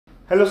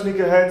Hello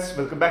sneakerheads,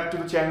 welcome back to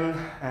the channel,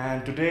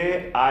 and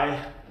today I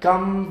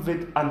come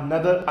with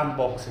another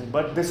unboxing,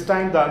 but this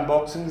time the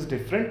unboxing is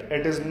different.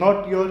 It is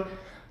not your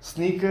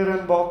sneaker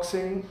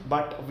unboxing,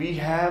 but we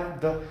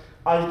have the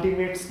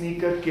ultimate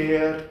sneaker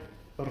care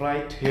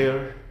right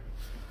here.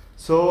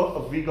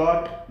 So we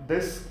got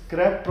this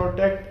Crep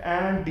Protect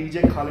and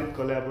DJ Khalid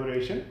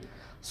collaboration.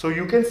 So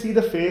you can see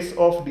the face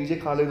of DJ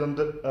Khalid on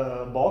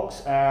the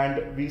box,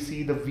 and we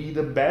see the We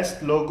The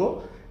Best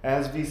logo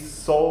as we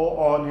saw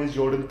on his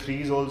Jordan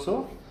 3s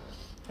also.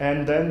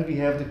 And then we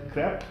have the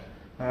Crep.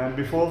 And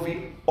before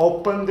we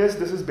open this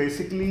is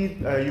basically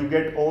you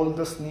get all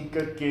the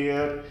sneaker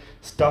care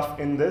stuff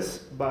in this.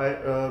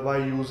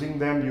 By using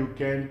them you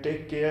can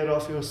take care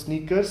of your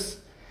sneakers,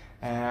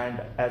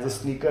 and as a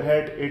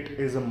sneakerhead it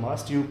is a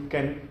must. You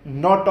can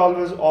not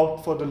always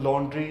opt for the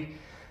laundry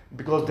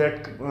because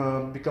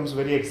that becomes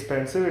very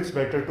expensive. It's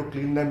better to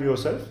clean them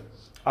yourself.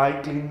 I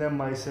clean them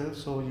myself,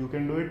 so you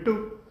can do it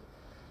too.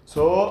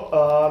 So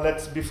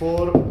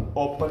before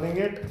opening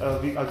it,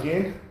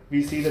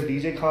 we see the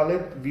DJ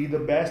Khalid We The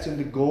Best in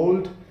the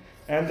gold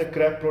and the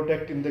Crep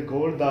Protect in the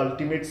gold, the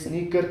ultimate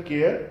sneaker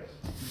care.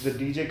 The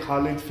DJ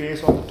Khalid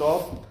face on the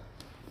top.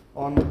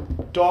 On the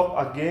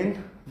top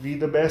again, We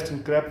The Best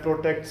and Crep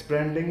Protect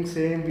branding,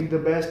 same We The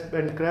Best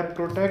and Crep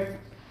Protect.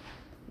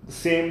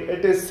 Same,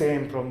 it is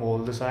same from all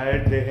the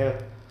side. They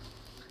have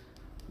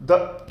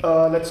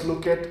the let's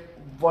look at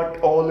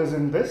what all is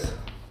in this.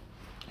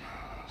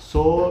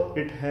 So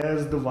it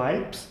has the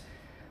wipes,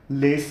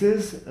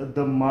 laces,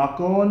 the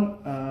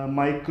Marcon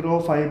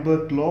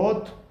microfiber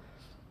cloth,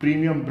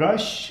 premium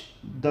brush,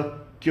 the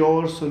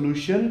cure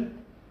solution,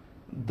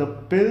 the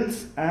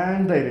pills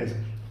and the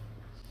eraser.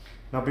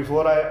 Now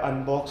before I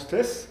unbox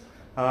this,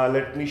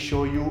 let me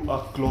show you a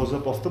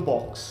close-up of the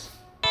box.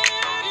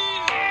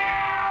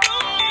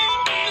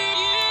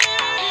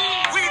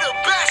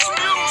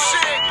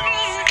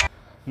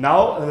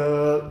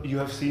 Now you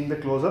have seen the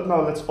close-up.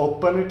 Now let's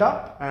open it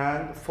up,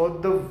 and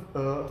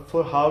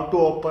for how to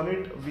open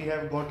it, we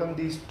have gotten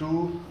these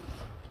two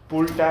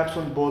pull tabs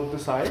on both the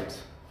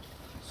sides.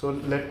 So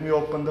let me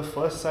open the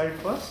first side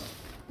first,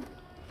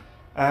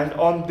 and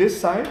on this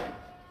side,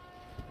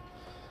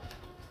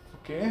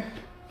 okay,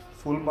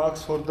 full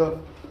marks for the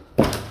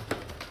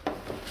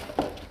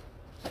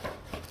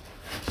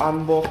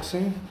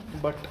unboxing,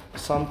 but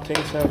some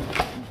things have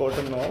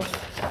gotten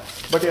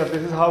off. But yeah,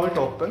 this is how it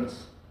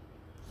opens.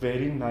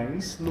 Very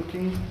nice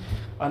looking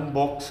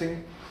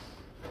unboxing.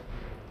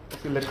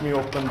 So let me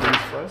open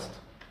these first.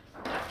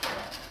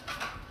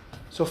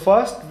 So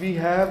first we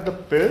have the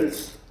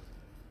pills,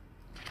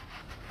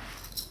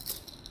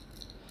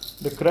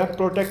 the Crep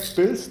Protect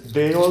pills.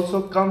 They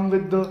also come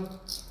with the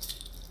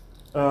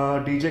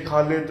DJ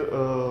Khalid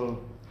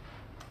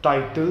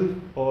title,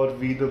 or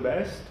We The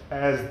Best,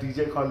 as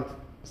DJ Khalid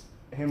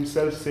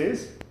himself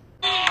says.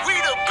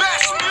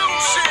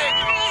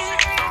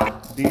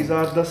 These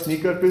are the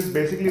sneaker pills.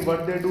 Basically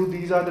what they do,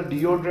 these are the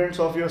deodorants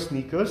of your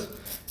sneakers.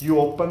 You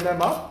open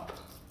them up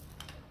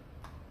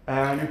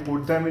and you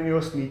put them in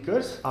your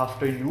sneakers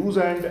after use,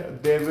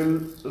 and they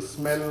will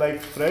smell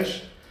like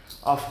fresh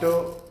after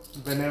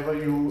whenever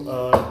you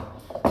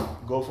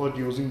go for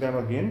using them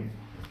again.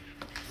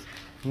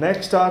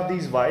 Next are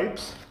these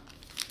wipes,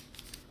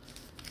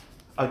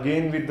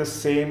 again with the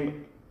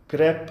same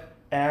Crep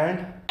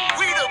and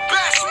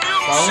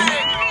sound.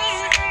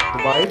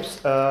 The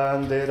wipes,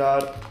 and there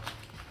are,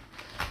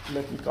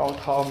 let me count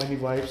how many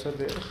wipes are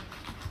there.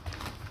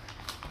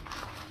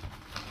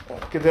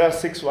 Okay, there are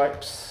 6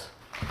 wipes.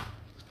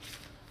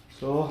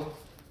 So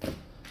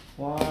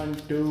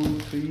 1, 2,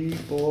 3,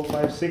 4,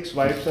 5, 6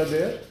 wipes are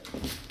there.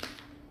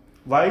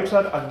 Wipes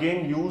are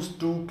again used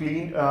to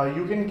clean.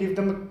 You can give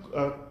them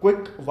a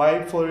quick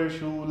wipe for your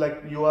shoe,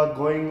 like you are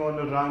going on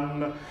a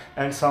run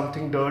and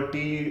something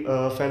dirty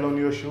fell on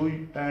your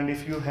shoe, and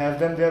if you have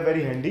them, they are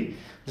very handy.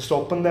 Just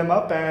open them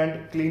up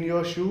and clean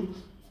your shoe.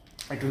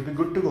 It will be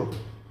good to go.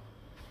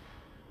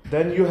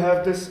 Then you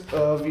have this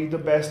We The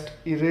Best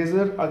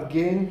eraser,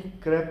 again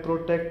Crep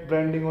Protect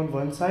branding on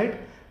one side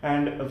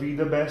and We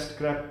The Best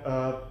Crep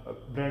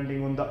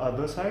branding on the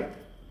other side.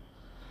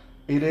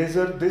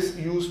 Eraser, this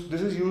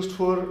is used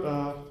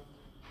for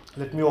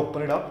let me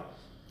open it up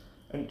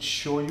and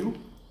show you.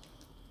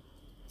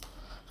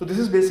 So this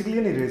is basically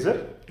an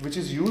eraser which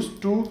is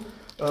used to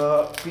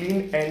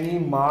clean any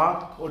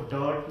mark or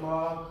dirt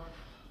mark,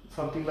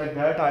 something like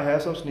that. I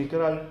have some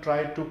sneaker, I'll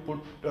try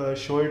to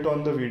show it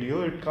on the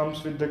video. It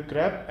comes with the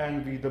Crep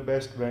and We The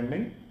Best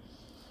branding.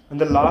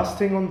 And the last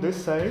thing on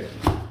this side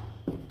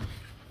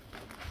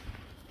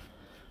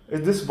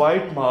is this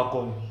white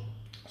Marcon.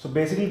 So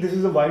basically this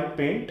is a white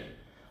paint.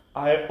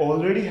 I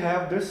already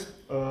have this.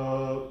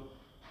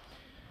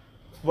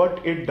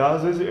 What it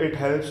does is it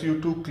helps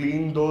you to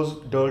clean those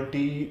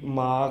dirty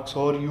marks,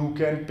 or you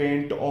can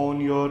paint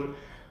on your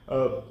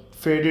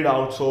faded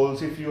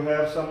outsoles. If you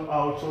have some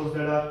outsoles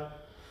that are,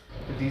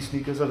 these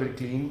sneakers are very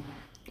clean,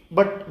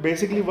 but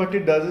basically what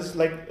it does is,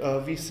 like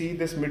we see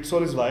this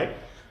midsole is white,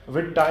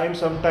 with time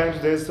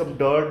sometimes there's some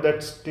dirt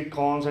that stick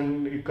on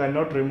and you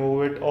cannot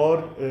remove it,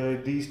 or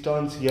these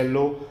turns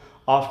yellow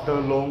after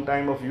a long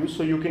time of use.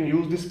 So you can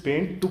use this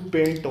paint to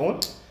paint on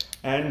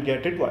and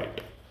get it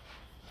white.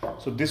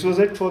 So this was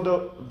it for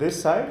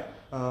this side,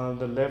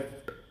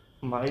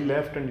 my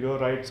left and your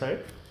right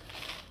side.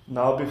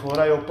 Now before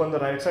I open the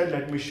right side,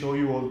 let me show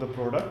you all the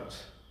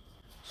products.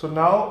 So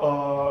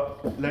now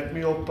let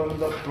me open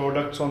the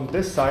products on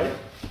this side.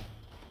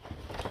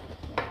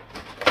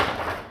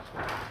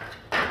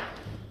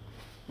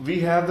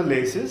 We have the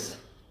laces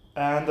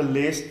and the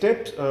lace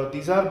tips.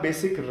 These are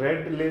basic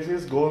red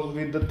laces, goes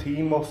with the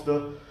theme of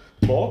the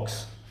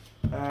box,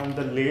 and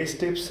the lace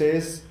tip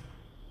says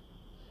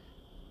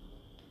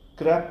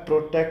Crep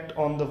Protect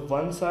on the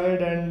one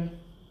side and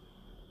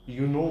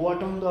you know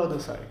what on the other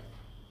side.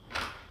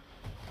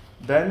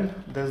 Then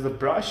there's the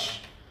brush.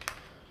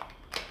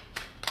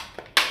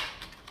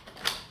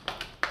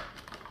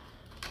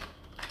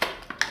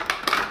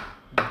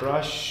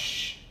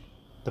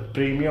 The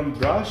premium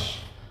brush,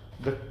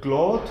 the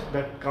cloth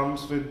that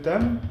comes with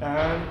them,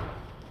 and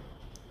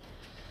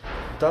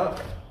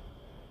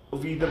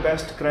the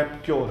best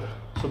Crep Cure.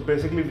 So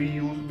basically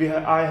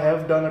I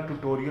have done a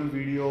tutorial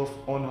video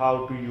on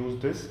how to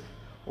use this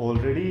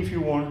already. If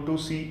you want to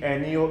see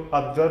any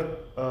other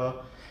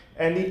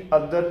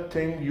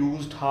thing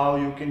used, how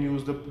you can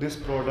use this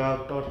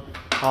product, or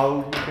how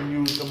you can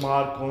use the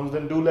mark-ons,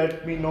 then do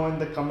let me know in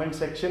the comment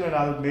section, and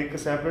I'll make a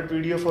separate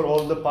video for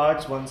all the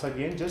parts once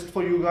again just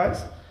for you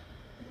guys.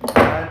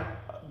 And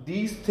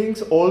these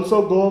things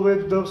also go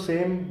with the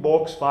same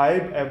box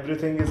vibe.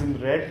 Everything is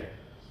in red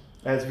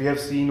as we have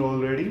seen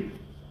already.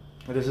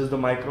 This is the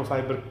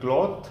microfiber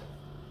cloth,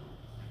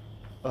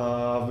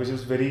 which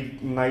is very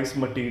nice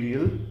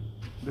material.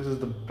 This is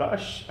the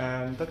brush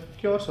and the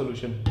cure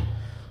solution.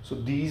 So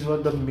these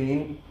were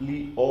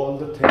mainly all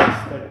the things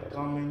that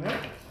come in it.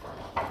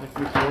 Let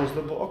me close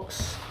the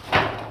box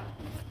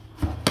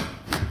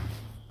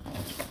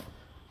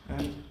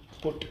and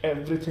put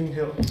everything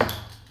here.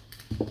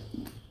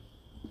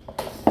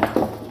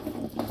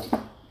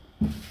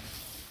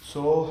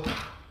 So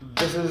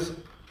this is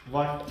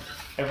what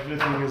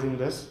everything is in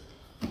this.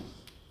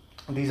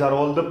 These are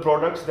all the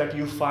products that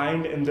you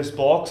find in this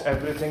box.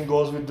 Everything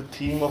goes with the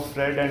theme of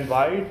red and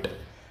white,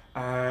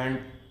 and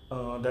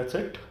that's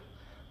it.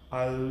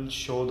 I'll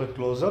show the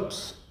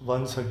close-ups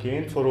once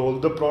again for all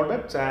the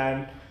products,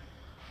 and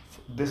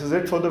this is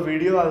it for the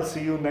video. I'll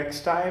see you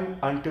next time.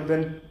 Until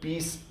then,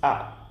 peace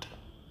out.